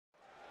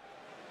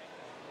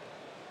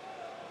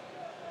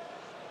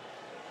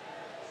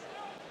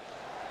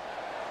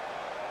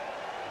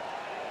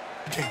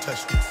Can't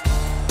touch this.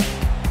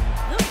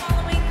 The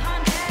following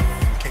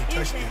contest Can't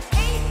touch is an this.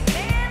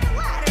 8-man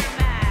ladder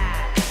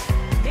match.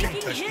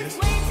 Making touch his this.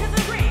 way to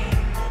the ring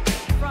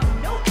from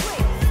no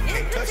place in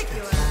Can't touch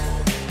particular,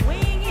 this.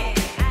 weighing in at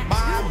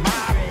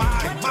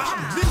 220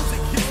 pounds.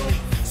 Music hits me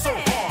so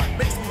hard,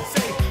 makes me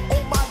say,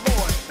 oh my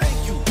Lord, thank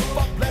you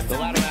for blessing The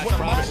ladder me. match What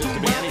am I promises to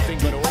be doing? anything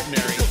but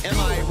ordinary. Am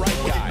I right,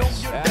 guys?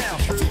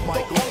 That's the truth,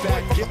 Michael. In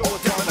fact, given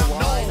what's on the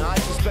line, I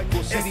suspect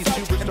we'll see these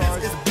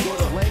superstars go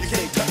to lengths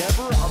they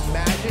never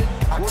imagined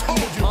were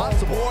even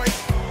possible. Boy,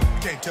 you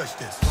can't touch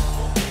this.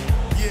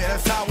 Yeah,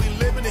 that's how we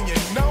living, and you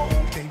know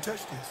you can't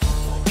touch this.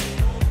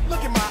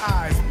 Look in my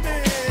eyes,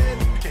 man,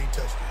 you can't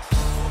touch this.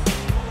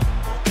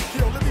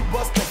 Yo, let me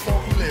bust the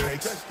funky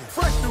lyrics.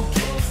 Fresh new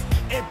kicks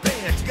and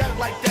bands, you got it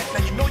like that.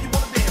 Now you know you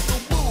wanna dance, so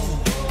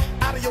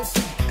move out of your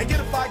seat and get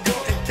a fire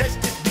girl and catch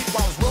this beat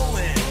while it's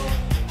rolling.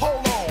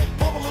 Hold on,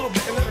 pump a little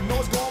bit and let her know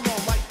what's going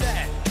on like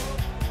that,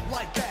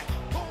 like that.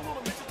 Go a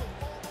little bit.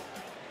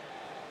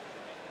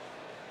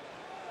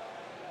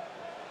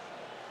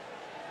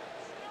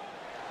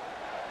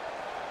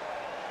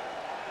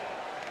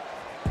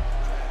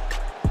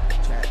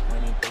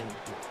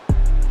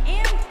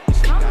 And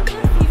from the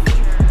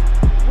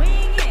future,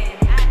 weighing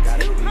in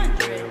at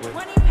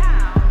 220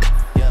 pounds,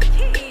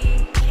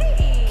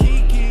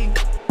 Kiki,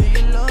 do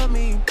you love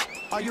me?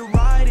 Are you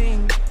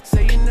riding?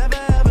 Say you never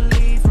ever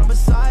leave from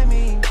beside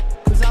me.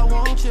 Cause I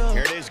want you.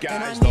 Here it is,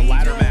 and I guys, the need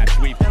ladder you, match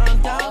we've and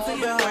I'm all down for been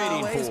you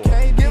waiting always, for.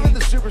 KB. Given the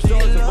superstars Do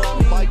you involved,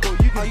 love me? Michael,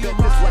 you Are can you bet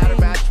this ladder riding?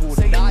 match will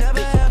Say you not never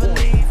ever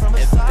disappoint. leave from And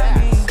beside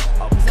me. that's a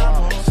Cause I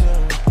want promise. you,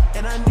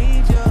 and I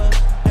need you,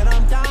 and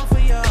I'm down for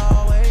you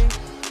always.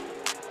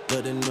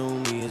 But the new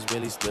me is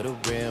really still the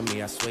real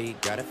me. I swear you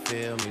gotta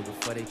feel me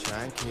before they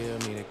try and kill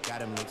me. They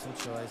gotta make some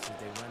choices.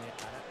 They run it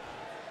out of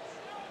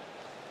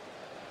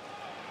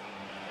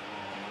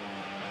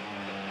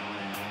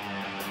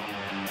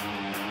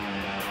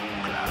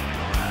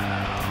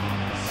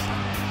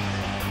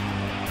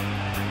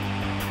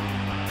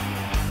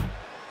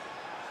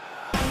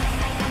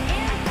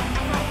and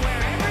from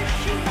wherever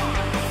she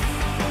wants,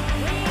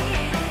 weighing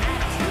in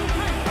at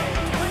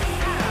 220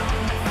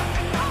 pounds,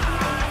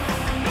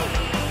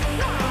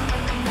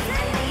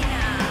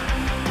 Selena.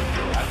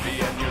 Happy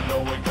and you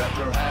know it, clap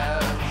your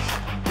hands.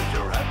 If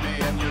you're happy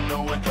and you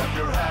know it, clap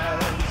your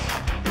hands.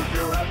 If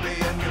you're happy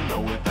and you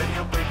know it, then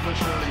your face will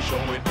surely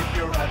show it. If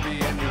you're happy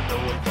and you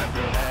know it, clap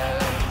your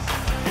hands.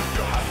 If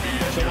you're happy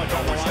and So you much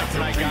on know the it, line clap your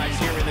tonight, guys,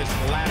 here in this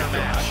ladder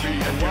match.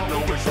 And while we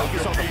can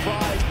focus on the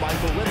prize,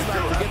 Michael, let's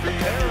not forget the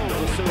perils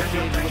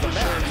associated with a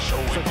match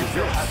such as If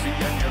you're this. happy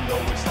and you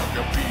know it, stomp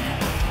your feet.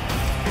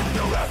 If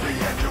you're happy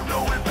and you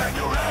know it, bang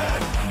your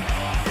head.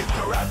 If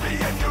you're happy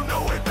and you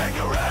know it, bang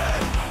your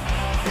head.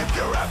 If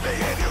you're happy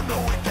and you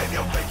know it, then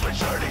your face will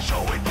surely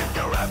show it. If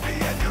you're happy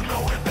and you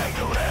know it, bang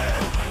your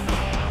head.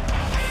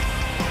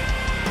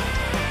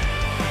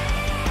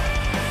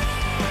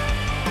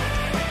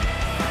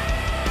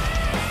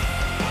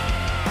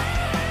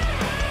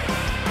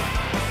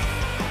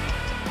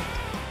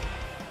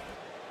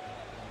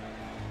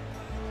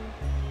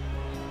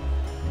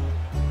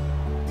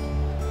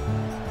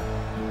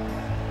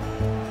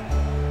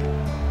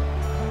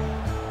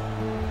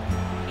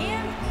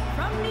 And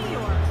from New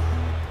York,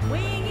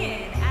 weighing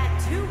in at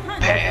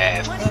 220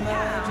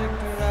 pounds, the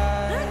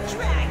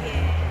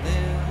Dragon.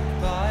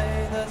 Lived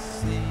by the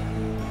sea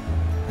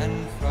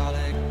and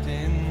frolicked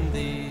in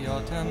the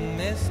autumn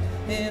mist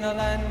in a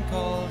land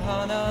called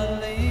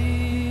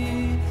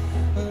Honolulu.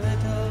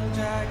 Little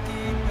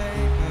Jackie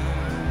Paper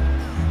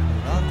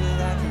loved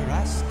that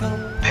rascal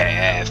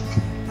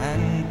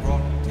and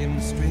brought him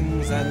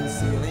strings and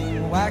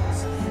sealing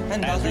wax.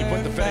 And As we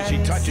put the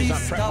finishing touches on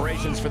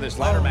preparations for this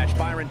ladder match,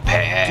 Byron,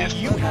 do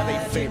you have a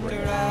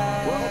favorite?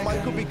 Well,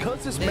 Michael,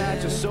 because this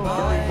match is so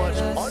very much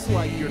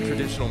unlike your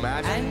traditional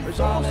match, there's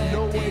almost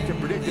no way to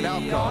predict an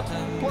outcome.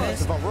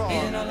 Plus, if I'm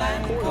wrong,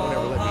 Corey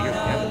will never let me hear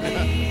the end of it.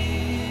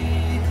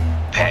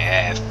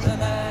 The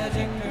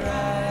magic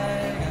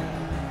dragon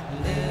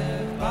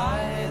lived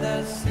by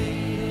the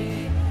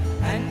sea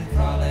and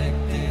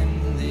frolicked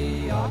in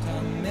the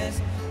autumn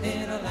mist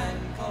in a land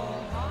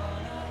called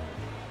Honolulu.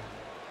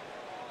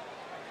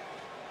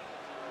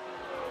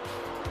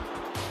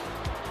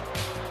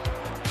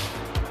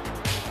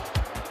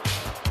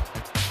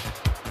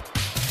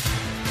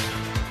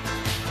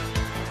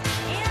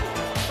 And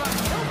from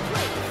no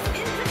place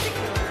in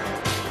particular,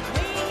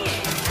 weighing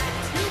in at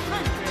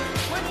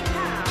 220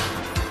 pounds,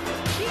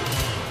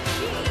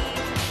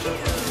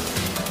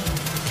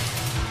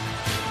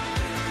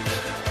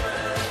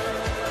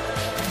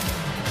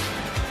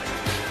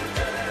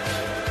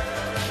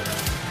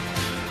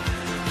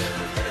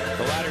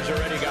 The ladders are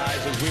ready, guys,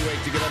 as we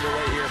wait to get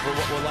underway here for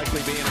what will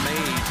likely be an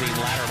amazing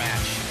ladder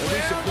match. And we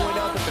should point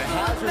out that the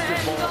hazards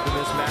involved in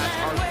this match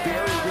are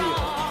very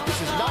real. This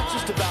is not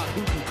just about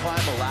who can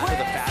climb a ladder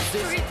the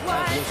fastest,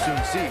 as we'll soon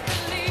see.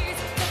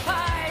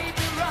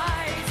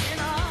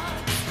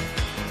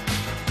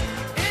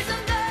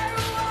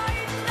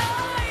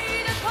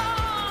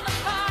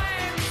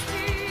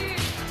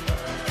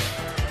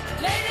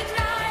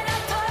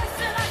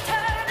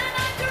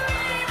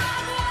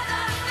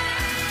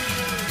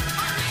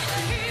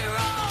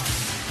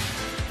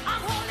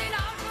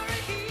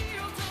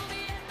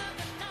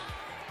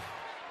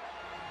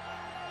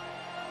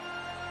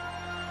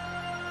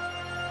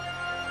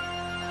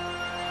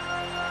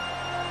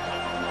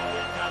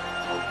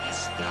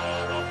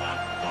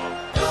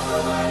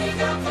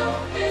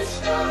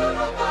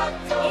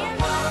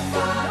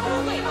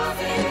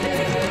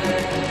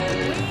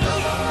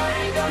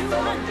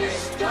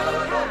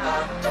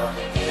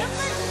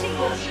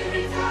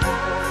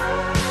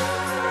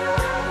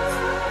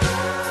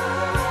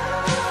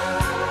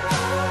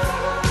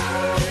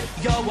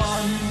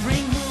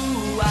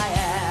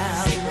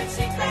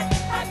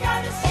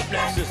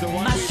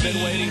 we've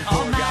been waiting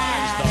for,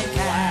 guys. The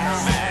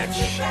ladder match.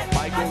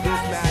 Michael,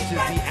 this match is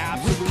the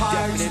absolute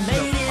definition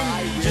of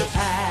high risk,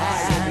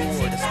 high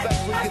reward,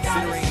 especially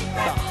considering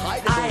the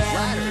height of those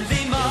ladders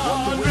and what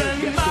the winner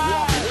gets to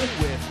walk away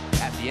with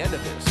at the end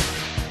of this.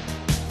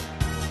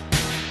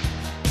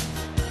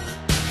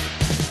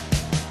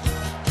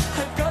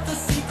 I've got the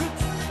secret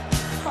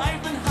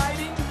I've been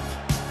hiding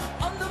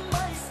under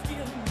my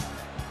skin.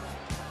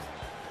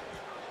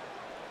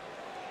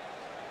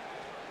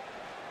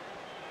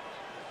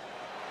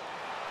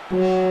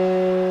 And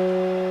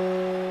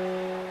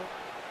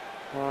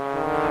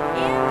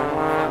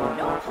from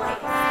no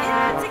place in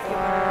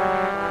particular,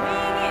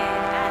 weighing in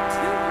at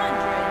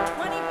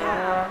 220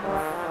 pounds,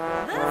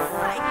 the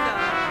Psycho.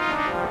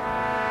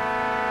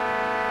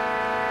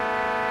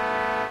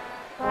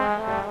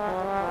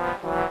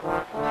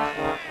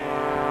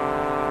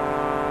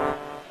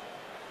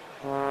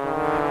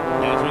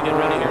 As we get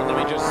ready here, let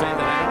me just say that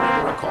I don't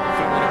ever recall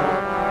feeling a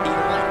more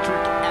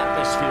electric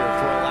atmosphere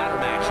for a ladder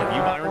match. Have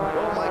you, Byron?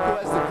 Well, Michael,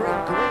 as the great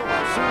Gorilla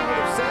Monsoon would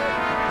have said,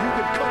 you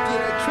can cut the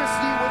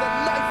electricity with a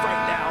knife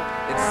right now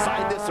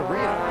inside this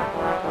arena.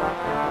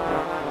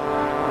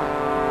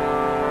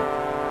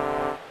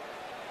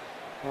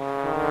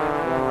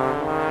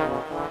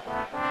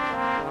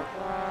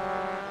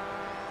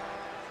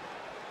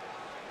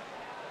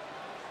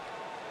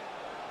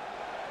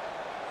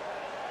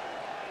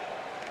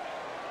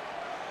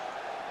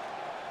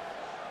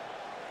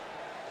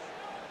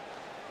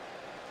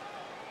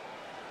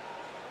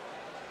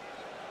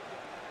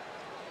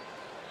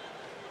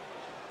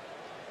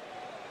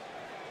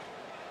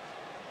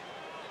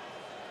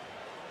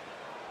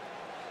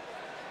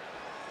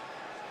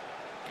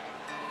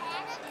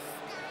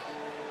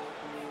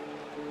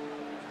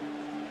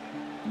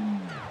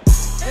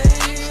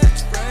 Hey,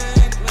 it's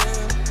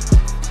Franklin,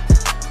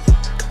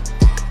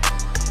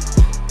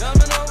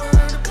 coming over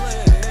to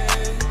play,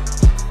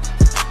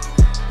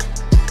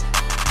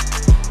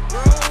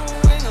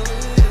 growing a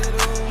little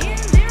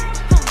And their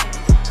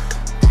opponent,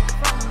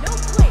 from no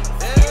place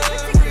in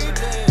particular,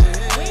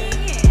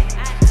 weighing in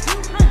at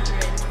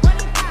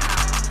 220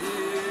 pounds,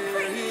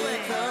 Here he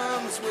Franklin.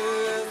 comes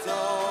with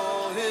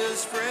all his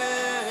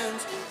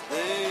friends.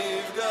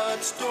 They've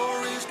got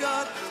stories,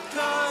 got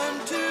time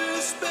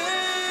to spend.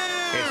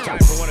 It's time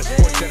for one of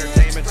sports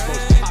entertainment's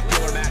most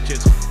popular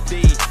matches,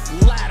 the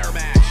ladder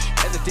match.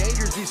 And the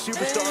dangers these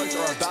superstars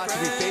are about to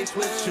be faced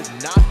with should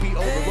not be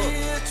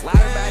overlooked.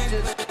 Ladder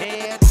matches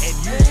can and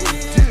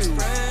usually do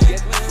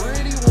get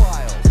pretty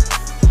wild.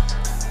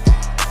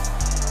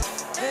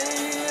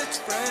 Hey, it's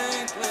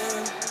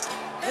Franklin.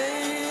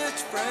 Hey,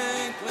 it's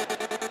Franklin.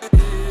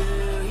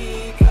 Here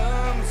he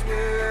comes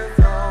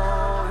with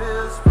all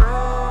his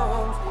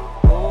friends.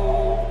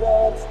 They've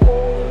got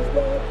stories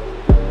that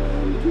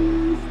time to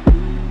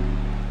spend.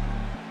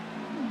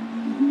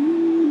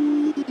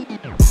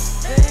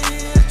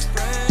 Hey, it's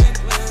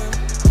Franklin,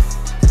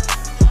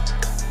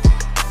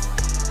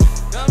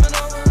 coming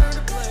over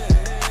to play.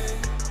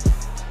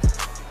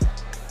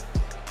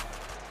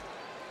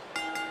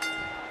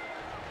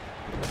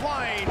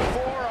 Flying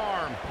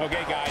forearm.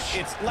 Okay, guys,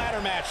 it's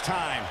ladder match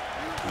time.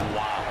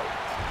 Wow.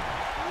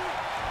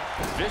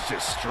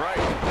 Vicious strike.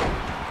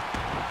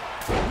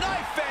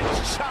 Knife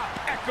edge chop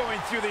echoing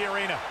through the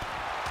arena.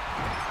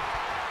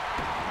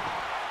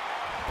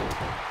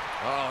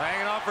 Oh,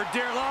 hanging on for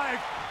dear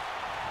life.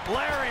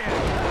 Lariat.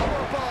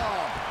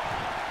 Powerbomb.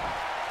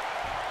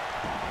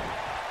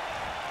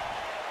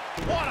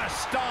 What a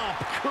stomp.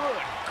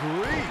 Good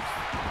grief.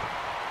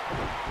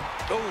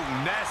 Oh,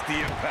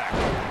 nasty impact.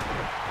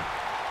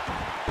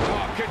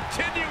 Oh,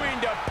 continuing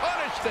to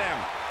punish them.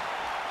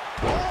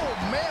 Oh,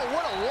 man,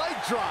 what a leg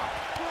drop.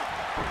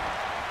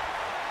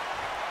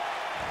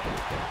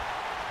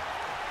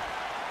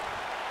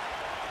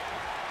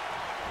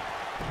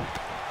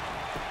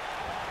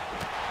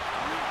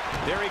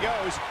 There he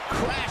goes,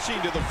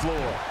 crashing to the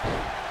floor.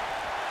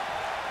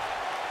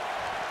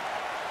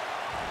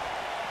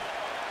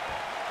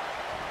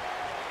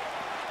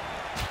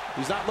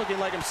 He's not looking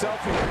like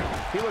himself here.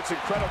 He looks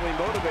incredibly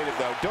motivated,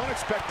 though. Don't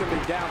expect him to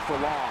be down for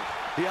long.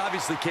 He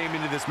obviously came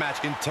into this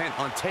match intent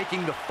on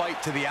taking the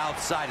fight to the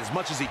outside as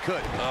much as he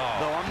could.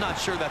 Though I'm not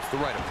sure that's the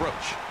right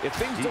approach. If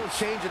things don't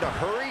change in a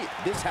hurry,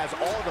 this has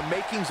all the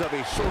makings of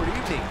a short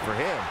evening for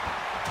him.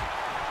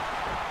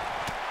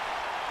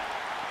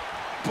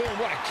 Boom,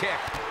 what a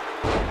kick.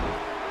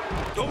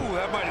 Oh,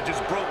 that might have just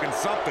broken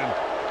something.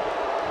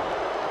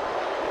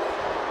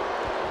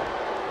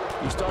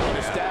 He's starting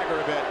to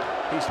stagger a bit.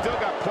 He's still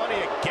got plenty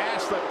of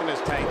gas left in his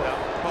tank,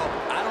 though. Well,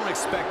 I don't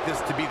expect this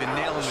to be the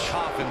nail in the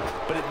coffin,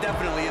 but it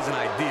definitely isn't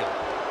ideal.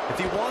 If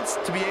he wants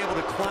to be able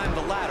to climb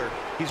the ladder,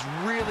 he's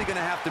really going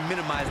to have to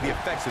minimize the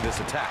effects of this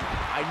attack.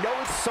 I know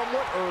it's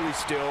somewhat early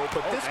still,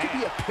 but this could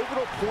be a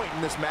pivotal point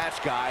in this match,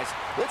 guys.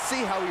 Let's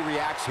see how he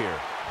reacts here.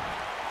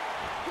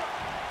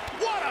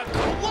 What a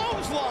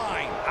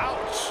clothesline!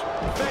 Ouch!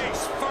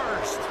 Face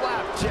first.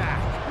 Flapjack.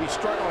 He's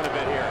struggling a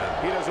bit here.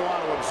 He doesn't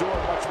want to absorb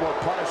much more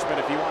punishment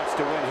if he wants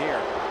to win here.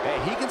 Hey,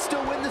 he can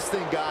still win this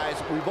thing, guys.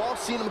 We've all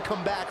seen him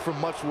come back from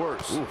much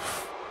worse.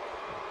 Oof.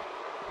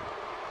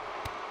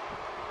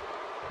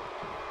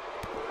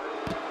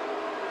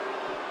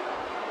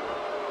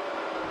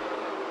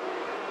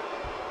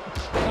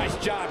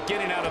 job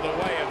getting out of the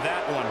way of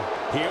that one.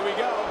 Here we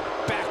go.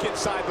 Back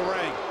inside the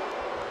ring.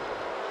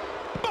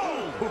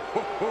 Boom!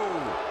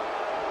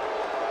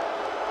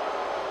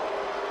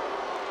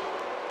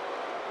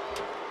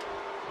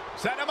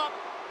 Set him up.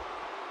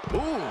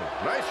 Ooh,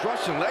 nice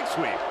Russian leg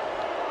sweep.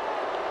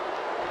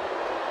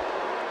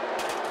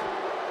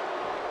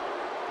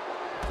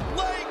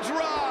 Leg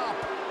drop.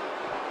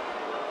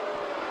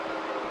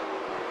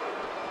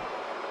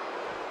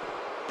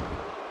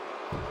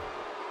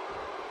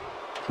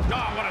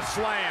 Oh, what a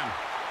slam.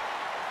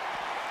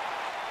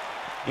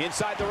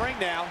 Inside the ring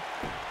now.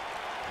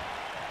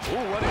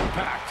 Ooh, what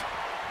impact.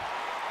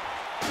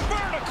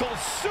 Vertical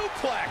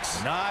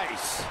suplex.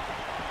 Nice.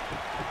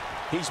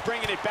 He's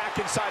bringing it back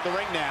inside the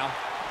ring now.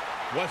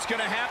 What's going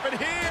to happen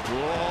here?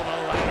 Oh, the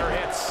ladder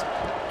hits.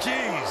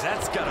 Jeez,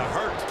 that's gonna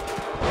hurt.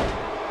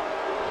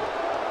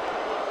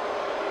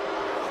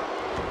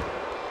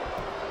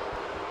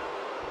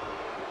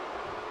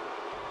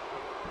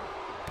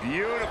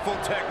 Beautiful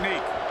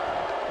technique.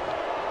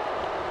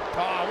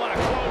 Oh, what a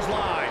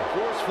clothesline.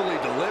 Forcefully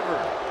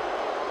delivered.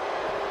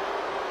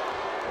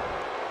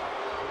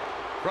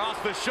 Across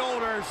the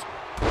shoulders.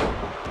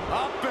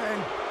 Up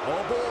and...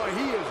 Oh boy,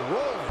 he is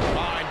rolling.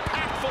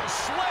 Impactful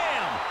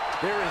slam.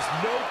 There is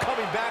no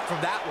coming back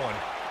from that one.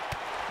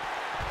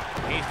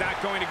 He's not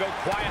going to go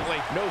quietly.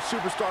 No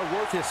superstar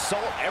worth his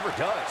salt ever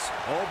does.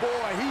 Oh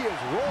boy, he is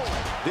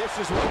rolling. This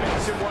is what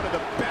makes him one of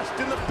the best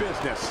in the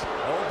business.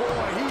 Oh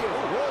boy, he is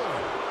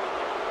rolling.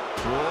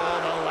 Oh,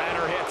 the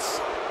ladder hits.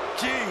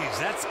 Jeez,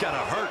 that's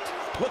gonna hurt.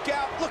 Look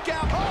out, look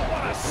out. Oh,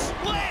 what a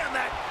slam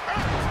that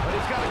hurts. But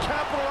he's got to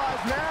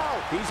capitalize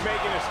now. He's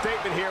making a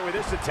statement here with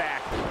this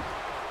attack.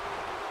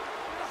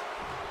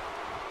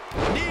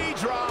 Knee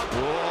drop.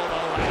 Oh,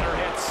 the ladder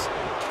hits.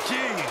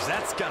 Jeez,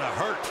 that's gonna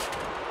hurt.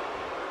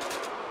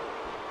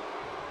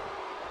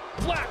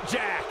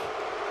 Flapjack.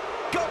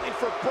 Going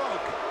for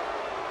broke.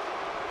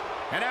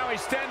 And now he's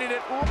standing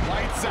it.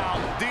 Lights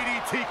out.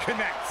 DDT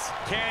connects.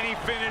 Can he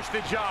finish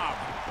the job?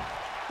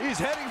 He's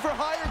heading for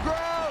higher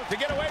ground. To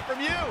get away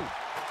from you.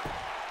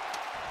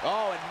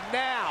 Oh, and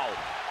now.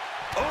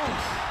 Oh,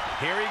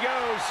 here he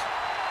goes.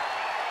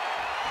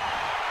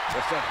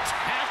 Just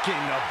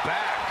attacking the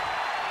back.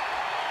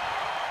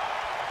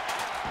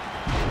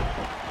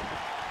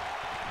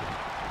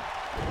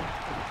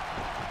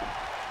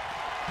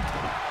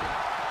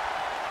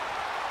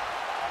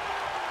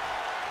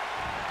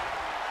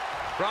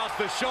 Across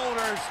the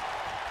shoulders.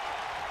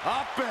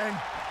 Up and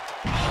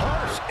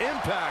Harsh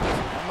impact.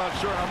 I'm not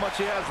sure how much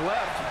he has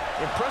left.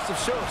 Impressive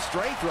show of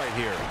strength right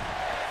here.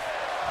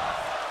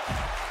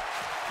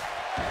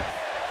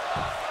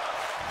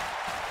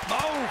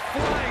 Oh,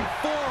 flying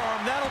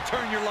forearm. That'll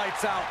turn your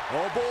lights out.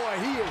 Oh boy,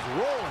 he is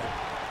rolling.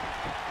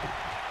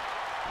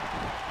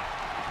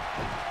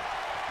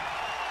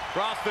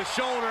 across the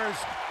shoulders.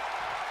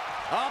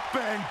 Up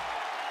and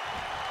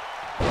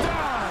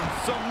down.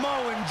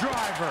 Samoan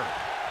driver.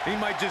 He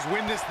might just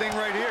win this thing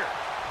right here.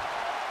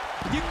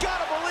 You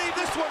gotta believe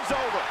this one's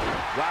over.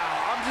 Wow,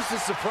 I'm just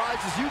as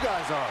surprised as you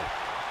guys are.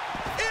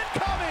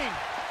 Incoming.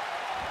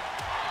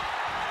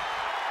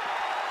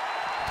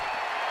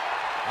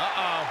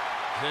 Uh-oh.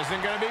 This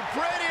isn't gonna be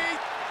pretty.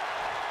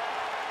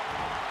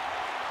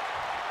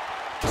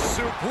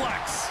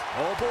 Suplex.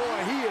 Oh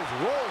boy, he is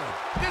rolling.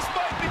 This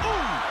might be...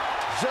 Ooh.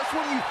 Just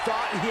when you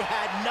thought he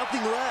had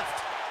nothing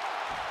left.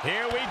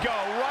 Here we go,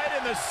 right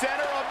in the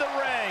center of the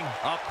ring.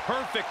 A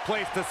perfect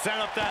place to set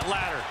up that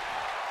ladder.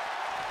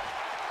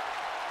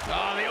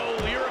 Oh, the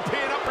old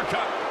European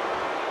uppercut.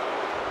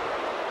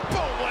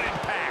 Boom, what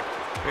impact.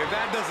 If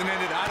that doesn't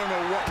end it, I don't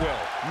know what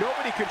will.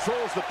 Nobody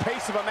controls the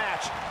pace of a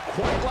match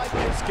quite like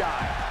this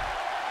guy.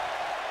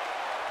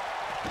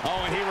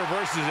 Oh, and he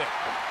reverses it.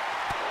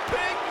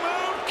 Big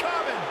move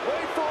coming.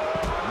 Wait for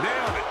it.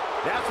 Nailed it.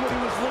 That's what he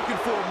was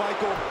looking for,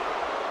 Michael.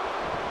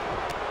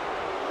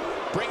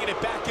 Bringing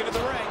it back into the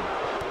ring.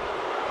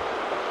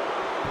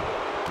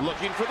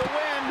 Looking for the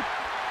win.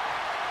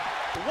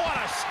 What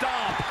a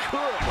stomp. Good.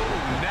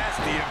 Ooh,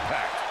 nasty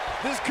impact.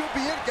 This could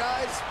be it,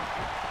 guys.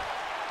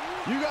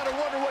 You got to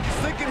wonder what he's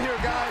thinking here,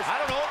 guys.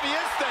 I don't know if he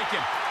is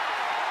thinking.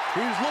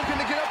 He's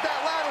looking to get up that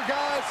ladder,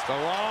 guys. It's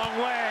a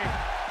long way.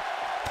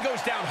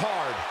 Goes down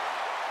hard.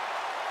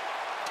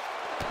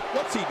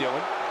 What's he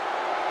doing?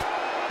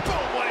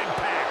 Boom, what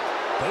impact.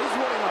 But he's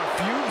running on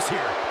fumes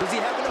here. Does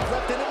he have enough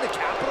left in him to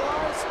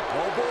capitalize?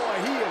 Oh, boy,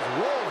 he is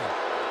rolling.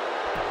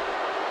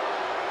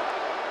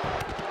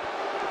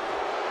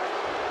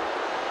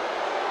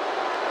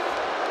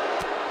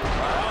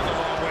 That was a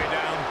long way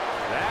down.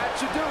 That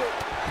should do it.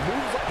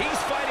 Moves.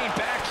 He's fighting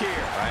back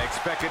here. I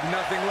expected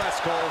nothing less,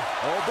 Cole.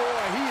 Oh,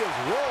 boy, he is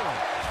rolling.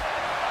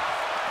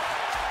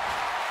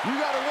 You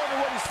got to wonder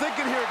what he's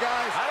thinking here,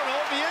 guys. I don't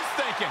know if he is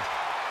thinking.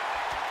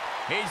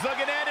 He's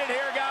looking at it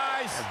here,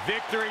 guys. A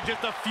victory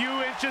just a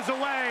few inches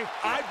away.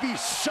 I'd be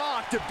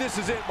shocked if this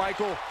is it,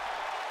 Michael.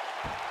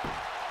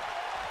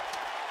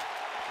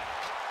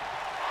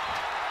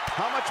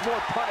 How much more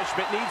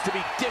punishment needs to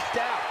be dished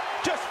out?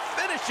 Just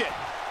finish it.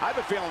 I have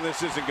a feeling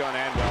this isn't going to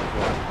end well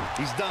for him.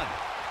 He's done.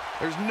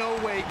 There's no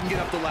way he can get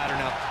up the ladder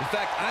now. In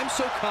fact, I'm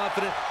so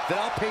confident that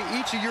I'll pay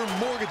each of your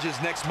mortgages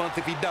next month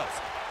if he does.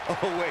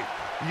 Oh, wait.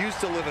 You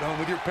used to live at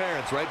home with your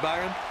parents, right,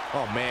 Byron?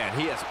 Oh, man,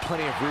 he has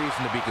plenty of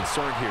reason to be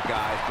concerned here,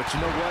 guys. But you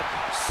know what?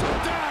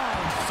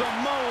 Down,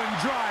 Samoan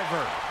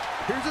driver.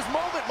 Here's his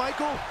moment,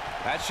 Michael.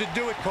 That should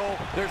do it, Cole.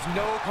 There's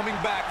no coming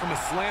back from a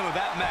slam of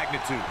that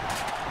magnitude.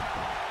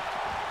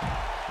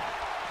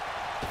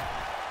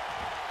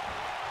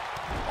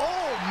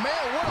 Oh,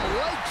 man, what a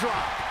leg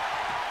drop.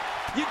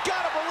 You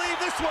gotta believe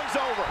this one's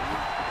over.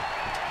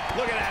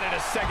 Looking at it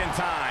a second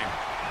time.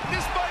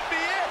 This might be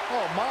it.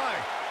 Oh, my.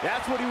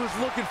 That's what he was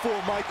looking for,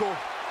 Michael.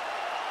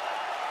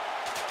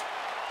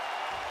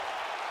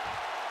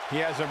 He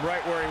has him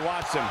right where he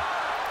wants him.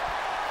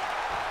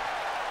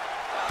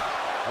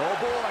 Oh,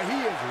 boy,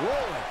 he is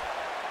rolling.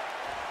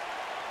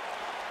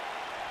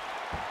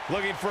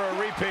 Looking for a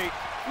repeat.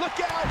 Look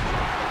out!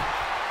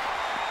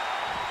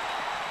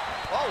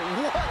 Oh,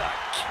 what a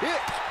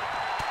kick!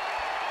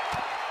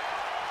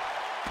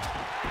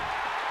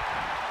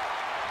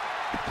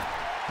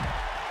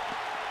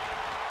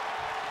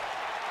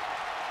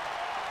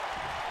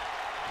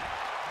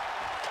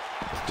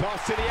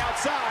 Toss to the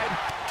outside.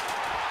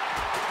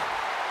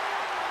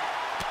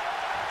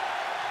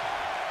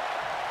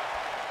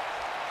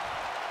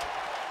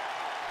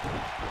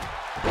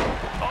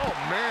 Oh,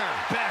 man.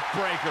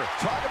 Backbreaker.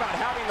 Talk about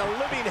having the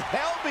living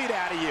hell beat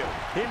out of you.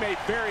 He may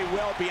very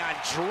well be on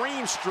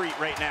Dream Street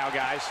right now,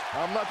 guys.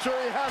 I'm not sure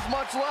he has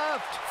much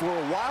left. For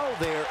a while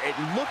there, it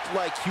looked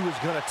like he was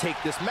going to take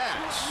this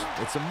match.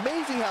 It's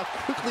amazing how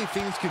quickly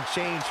things can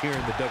change here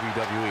in the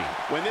WWE.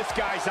 When this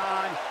guy's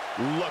on,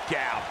 look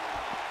out.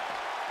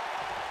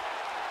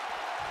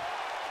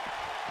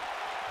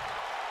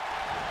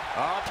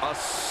 Up,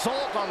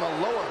 assault on the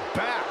lower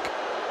back.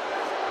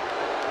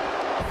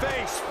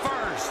 Face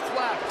first.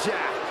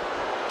 Flapjack.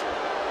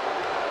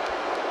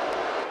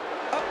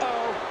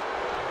 Uh-oh.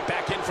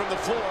 Back in from the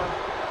floor.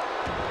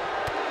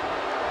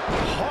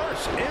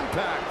 Harsh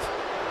impact.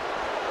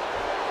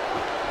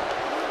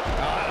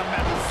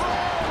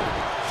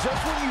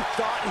 Just when you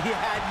thought he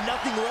had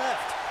nothing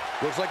left.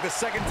 Looks like the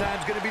second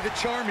time's going to be the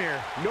charm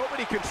here.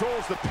 Nobody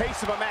controls the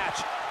pace of a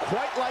match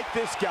quite like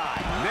this guy.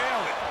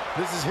 Nailed it.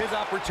 This is his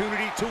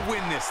opportunity to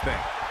win this thing.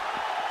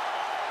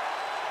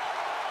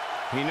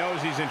 He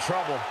knows he's in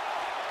trouble.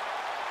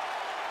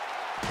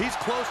 He's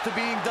close to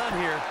being done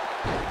here.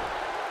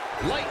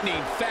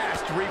 Lightning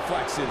fast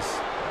reflexes.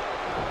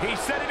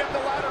 He's setting up the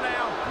ladder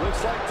now.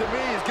 Looks like to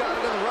me he's got it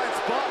in the right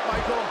spot,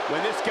 Michael.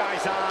 When this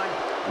guy's on,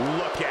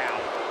 look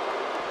out.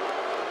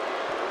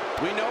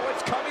 We know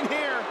what's coming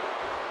here.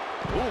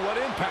 Ooh, what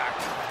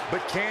impact.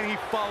 But can he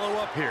follow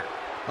up here?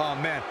 Oh,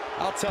 man,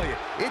 I'll tell you,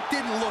 it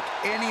didn't look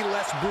any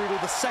less brutal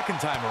the second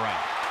time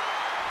around.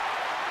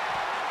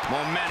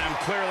 Momentum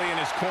clearly in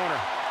his corner.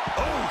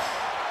 Oof!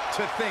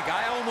 To think,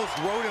 I almost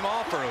wrote him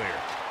off earlier.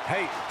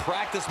 Hey,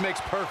 practice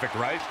makes perfect,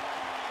 right?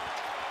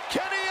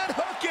 Can he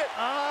unhook it?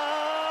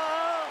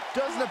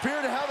 Doesn't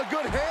appear to have a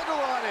good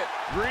handle on it.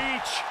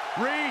 Reach,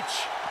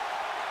 reach.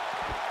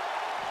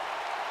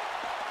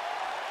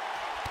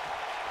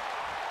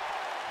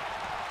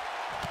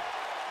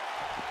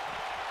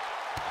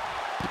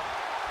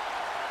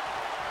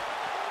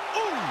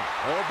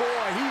 Oh,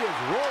 boy, he is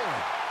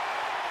rolling.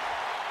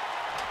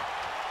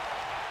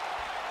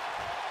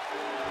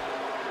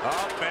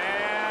 Up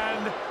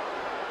and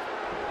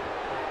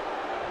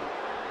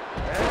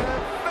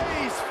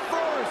face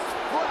first,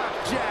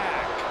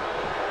 flapjack.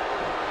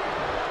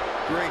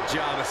 Great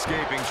job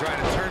escaping, trying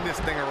to turn this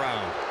thing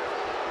around.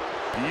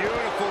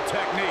 beautiful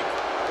technique.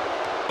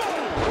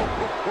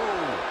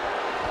 Boom!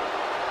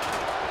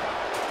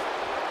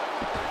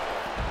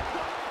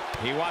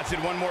 He wants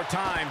it one more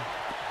time.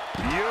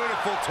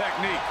 Beautiful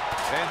technique.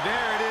 And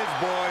there it is,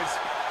 boys.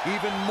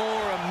 Even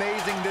more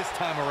amazing this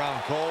time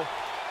around, Cole.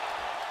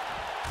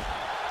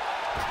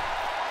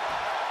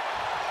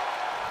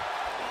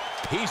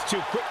 He's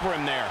too quick for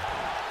him there.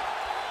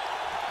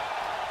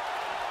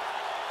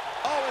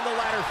 Oh, and the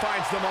ladder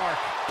finds the mark.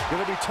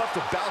 Gonna be tough to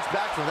bounce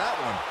back from that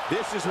one.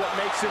 This is what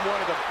makes him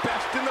one of the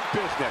best in the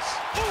business.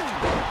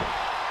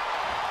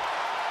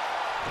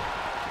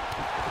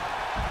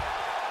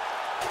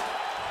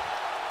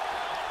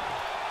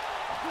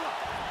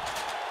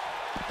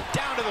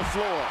 Down to the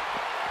floor.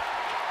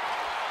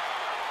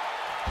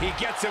 He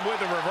gets him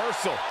with a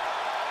reversal.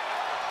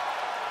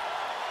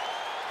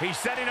 He's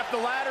setting up the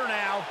ladder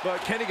now.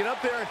 But can he get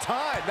up there in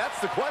time? That's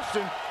the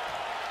question.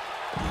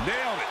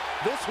 Nailed it.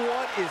 This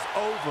one is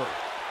over.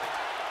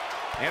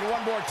 And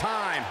one more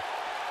time.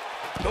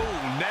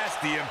 Oh,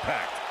 nasty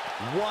impact.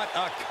 What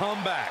a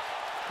comeback.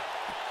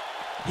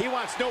 He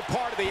wants no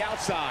part of the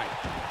outside.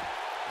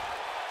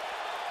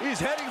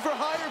 He's heading for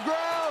higher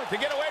ground. To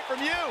get away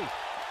from you.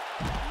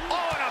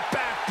 Oh, and a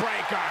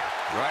backbreaker.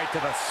 Right to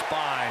the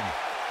spine.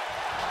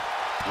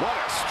 What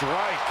a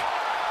strike.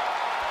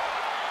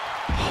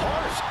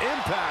 Harsh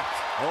impact.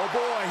 Oh,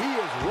 boy, he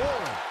is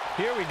rolling.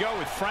 Here we go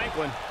with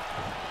Franklin.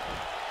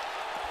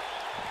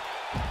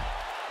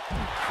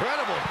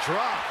 Incredible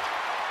drop.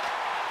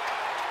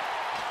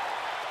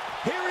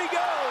 Here he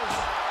goes.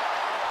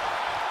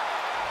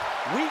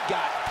 We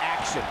got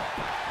action.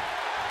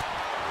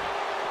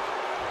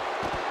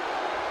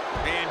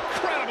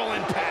 Incredible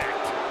impact.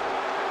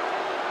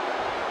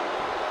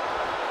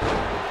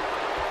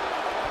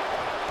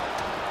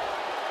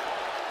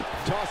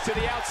 Toss to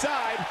the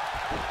outside.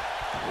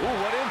 Ooh,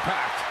 what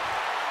impact.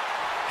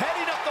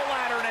 Heading up the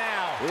ladder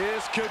now.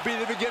 This could be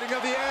the beginning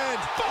of the end.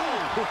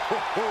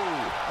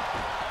 Boom!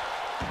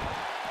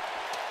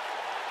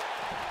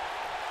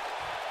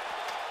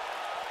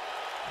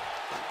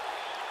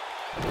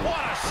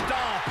 What a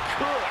stomp.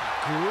 Good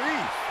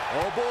grief.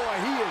 Oh, boy,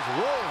 he is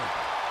rolling.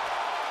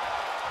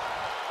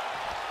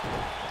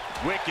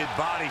 Wicked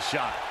body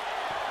shot.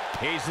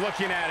 He's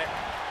looking at it.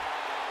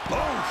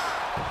 Oof.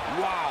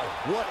 Wow,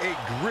 what a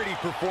gritty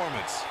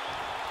performance.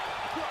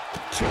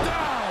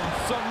 Down,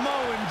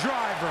 Samoan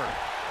driver.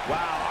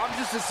 Wow, I'm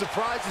just as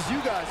surprised as you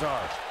guys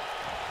are.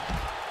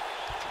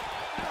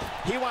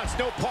 He wants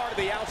no part of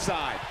the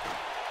outside.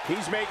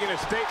 He's making a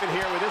statement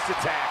here with this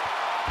attack.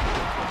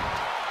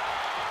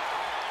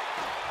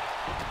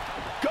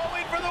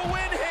 Going for the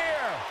win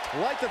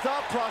here. Like the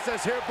thought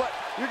process here, but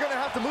you're going to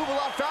have to move a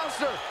lot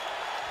faster.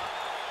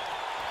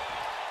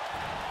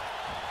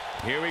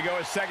 Here we go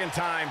a second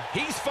time.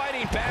 He's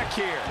fighting back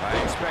here.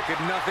 I expected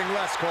nothing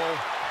less, Cole.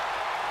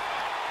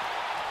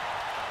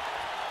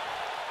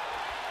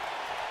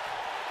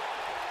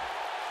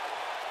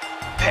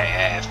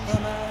 Pass. The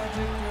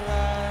magic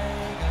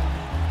dragon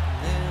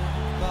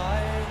lived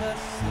by the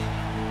sea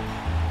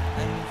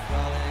and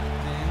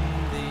frolicked in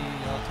the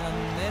autumn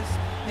mist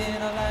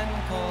in a land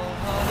called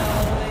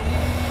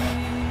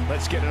Honolulu.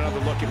 Let's get another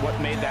look at what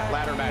made that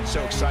ladder match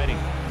so exciting.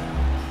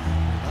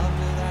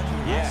 Under that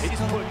Yeah, he's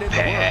putting in the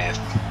Pass.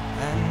 work.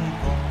 and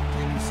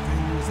walking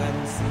strings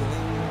and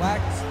sealing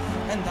wax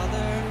and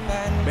other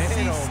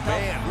fancy Man, oh stuff.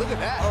 man, look at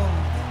that. Oh,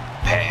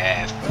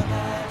 Pass. the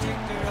magic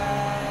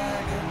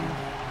dragon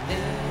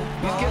lived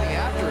He's getting by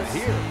after the it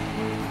here.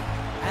 sea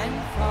and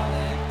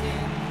frolicked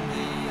in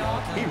the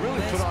autumn He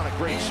really put on a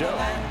great mist show. in a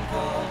land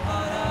called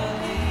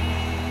Honolulu.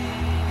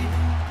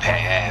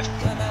 Pass.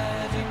 The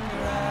magic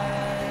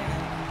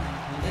dragon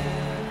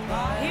lived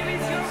by Here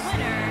is the your sea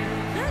winner,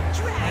 the and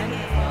Dragon.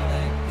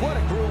 frolicked What a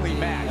grueling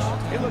match.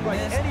 It looked like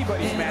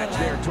anybody's match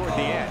there toward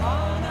the end.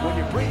 When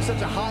you bring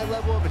such a high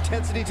level of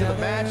intensity to the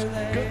match,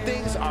 good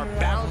things are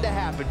bound to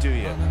happen to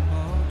you.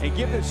 And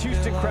give this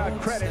Houston crowd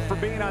credit for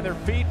being on their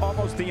feet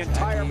almost the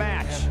entire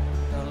match.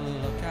 the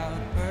lookout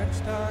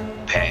perched on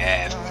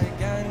Pass.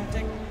 gigantic